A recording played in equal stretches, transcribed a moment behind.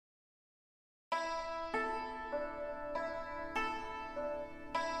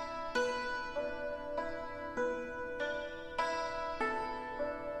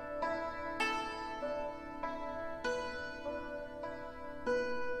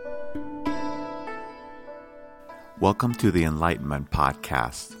Welcome to the Enlightenment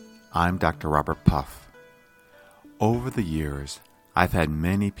Podcast. I'm Dr. Robert Puff. Over the years, I've had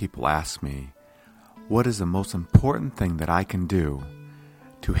many people ask me, what is the most important thing that I can do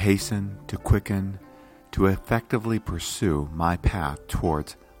to hasten, to quicken, to effectively pursue my path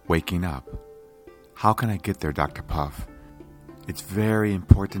towards waking up? How can I get there, Dr. Puff? It's very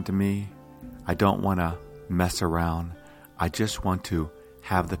important to me. I don't want to mess around. I just want to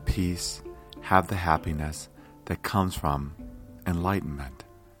have the peace, have the happiness that comes from enlightenment.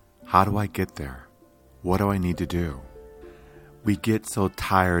 How do I get there? What do I need to do? We get so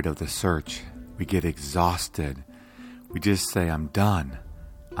tired of the search. We get exhausted. We just say, I'm done.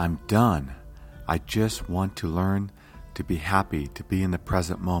 I just want to learn to be happy, to be in the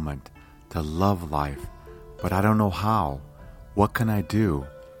present moment, to love life. But I don't know how. What can I do?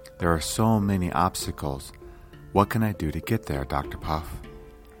 There are so many obstacles. What can I do to get there, Dr. Puff?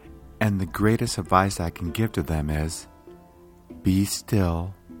 And the greatest advice I can give to them is, be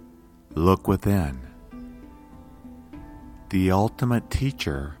still, look within. The ultimate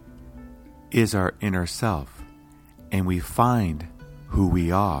teacher is our inner self, and we find who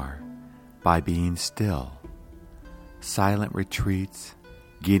we are by being still. Silent retreats,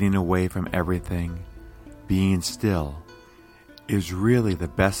 getting away from everything, being still is really the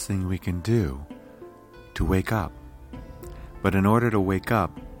best thing we can do to wake up. But in order to wake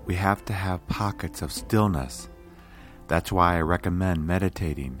up, we have to have pockets of stillness. That's why I recommend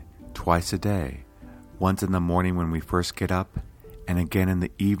meditating twice a day, once in the morning when we first get up, and again in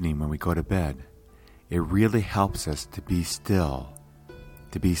the evening when we go to bed. It really helps us to be still,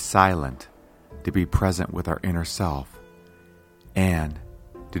 to be silent, to be present with our inner self, and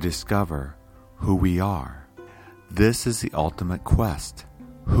to discover who we are. This is the ultimate quest.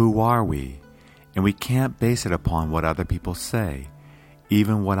 Who are we? And we can't base it upon what other people say,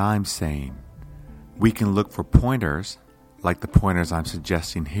 even what I'm saying. We can look for pointers, like the pointers I'm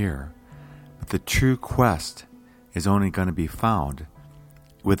suggesting here, but the true quest is only going to be found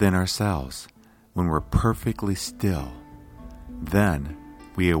within ourselves when we're perfectly still. Then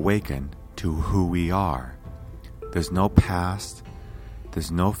we awaken to who we are. There's no past, there's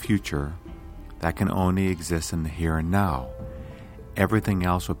no future. That can only exist in the here and now. Everything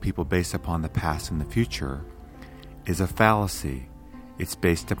else what people base upon the past and the future is a fallacy. It's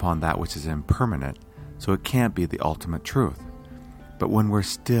based upon that which is impermanent, so it can't be the ultimate truth. But when we're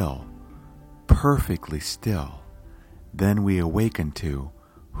still, perfectly still, then we awaken to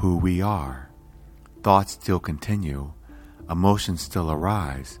who we are. Thoughts still continue, emotions still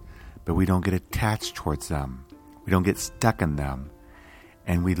arise, but we don't get attached towards them. We don't get stuck in them,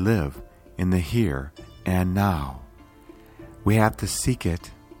 and we live in the here and now. We have to seek it.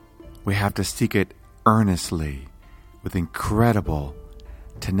 We have to seek it earnestly, with incredible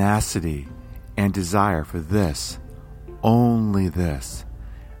tenacity and desire for this, only this.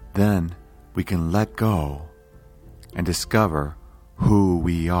 Then we can let go and discover who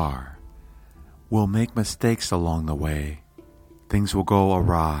we are. We'll make mistakes along the way. Things will go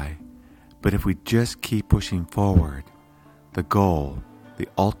awry. But if we just keep pushing forward, the goal, the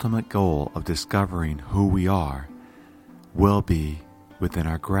ultimate goal of discovering who we are, will be within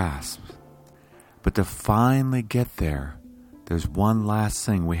our grasp. But to finally get there, there's one last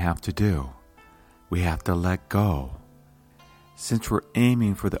thing we have to do. We have to let go. Since we're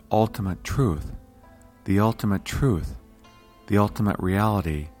aiming for the ultimate truth, the ultimate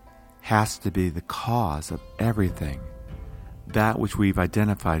reality has to be the cause of everything. That which we've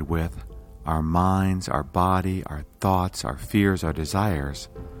identified with, our minds, our body, our thoughts, our fears, our desires,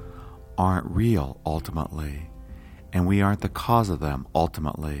 aren't real ultimately, and we aren't the cause of them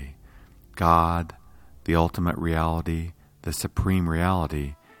ultimately. God, the ultimate reality, the supreme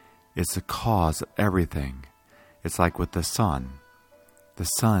reality, is the cause of everything. It's like with the sun. The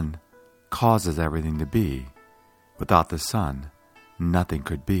sun causes everything to be. Without the sun, nothing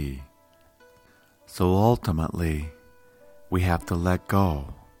could be. So ultimately, we have to let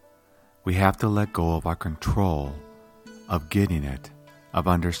go. We have to let go of our control, of getting it, of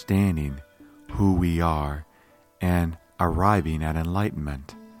understanding who we are, and arriving at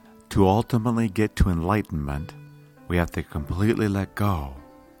enlightenment. To ultimately get to enlightenment, we have to completely let go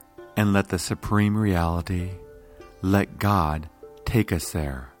and let the supreme reality, let God take us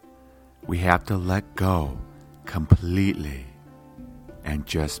there. We have to let go completely and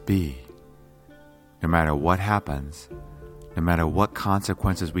just be. No matter what happens, no matter what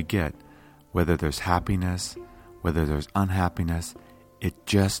consequences we get, whether there's happiness, whether there's unhappiness, it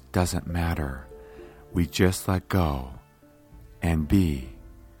just doesn't matter. We just let go and be.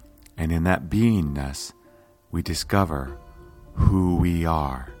 And in that beingness, we discover who we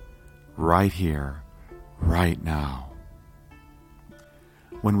are, right here, right now.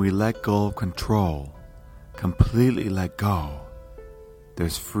 When we let go of control, completely let go,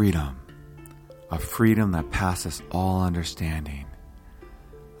 there's freedom, a freedom that passes all understanding.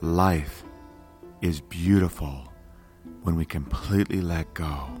 Life is beautiful when we completely let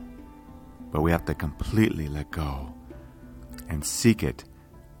go, but we have to completely let go and seek it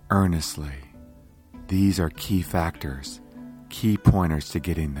earnestly. These are key factors, key pointers to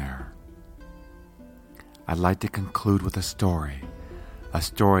getting there. I'd like to conclude with a story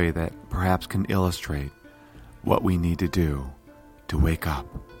that perhaps can illustrate what we need to do to wake up.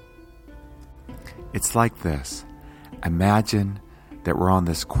 It's like this. Imagine that we're on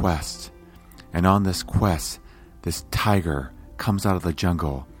this quest, and on this quest, this tiger comes out of the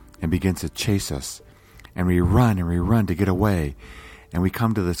jungle and begins to chase us, and we run to get away, and we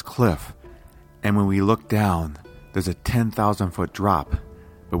come to this cliff, and when we look down, there's a 10,000-foot drop,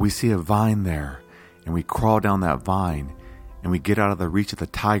 but we see a vine there, and we crawl down that vine, and we get out of the reach of the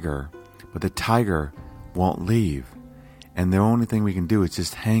tiger, but the tiger won't leave, and the only thing we can do is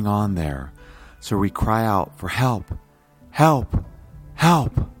just hang on there. So we cry out for help, help,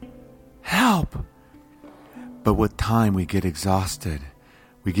 help, help. But with time we get exhausted.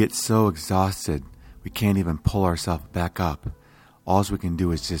 We get so exhausted we can't even pull ourselves back up. All we can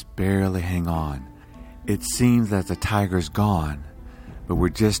do is just barely hang on. It seems that the tiger's gone, but we're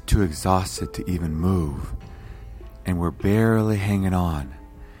just too exhausted to even move. And we're barely hanging on.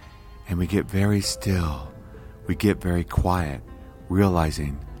 And we get very still. We get very quiet,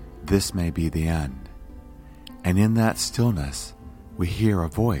 realizing this may be the end. And in that stillness, we hear a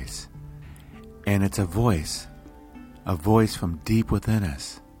voice. And it's a voice from deep within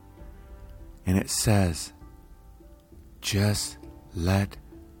us. And it says, just let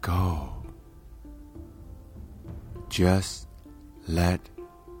go. Just let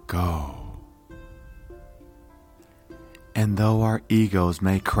go. And though our egos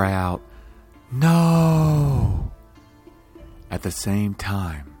may cry out, no, at the same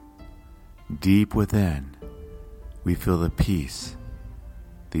time, deep within, we feel the peace,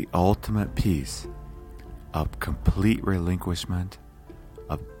 the ultimate peace of complete relinquishment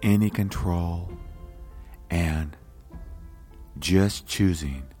of any control and just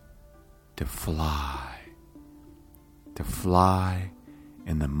choosing to fly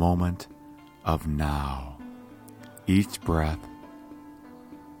in the moment of now, each breath,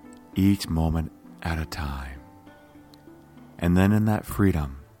 each moment at a time. And then in that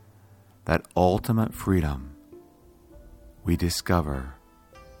freedom, that ultimate freedom, we discover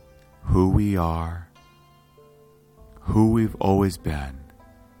who we are, who we've always been,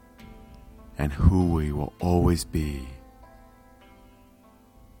 and who we will always be.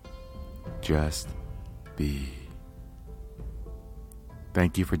 Just be.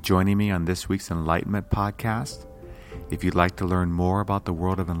 Thank you for joining me on this week's Enlightenment Podcast. If you'd like to learn more about the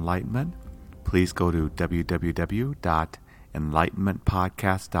world of enlightenment, please go to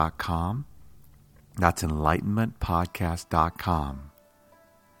www.enlightenmentpodcast.com. That's enlightenmentpodcast.com.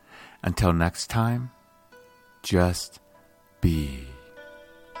 Until next time, just be.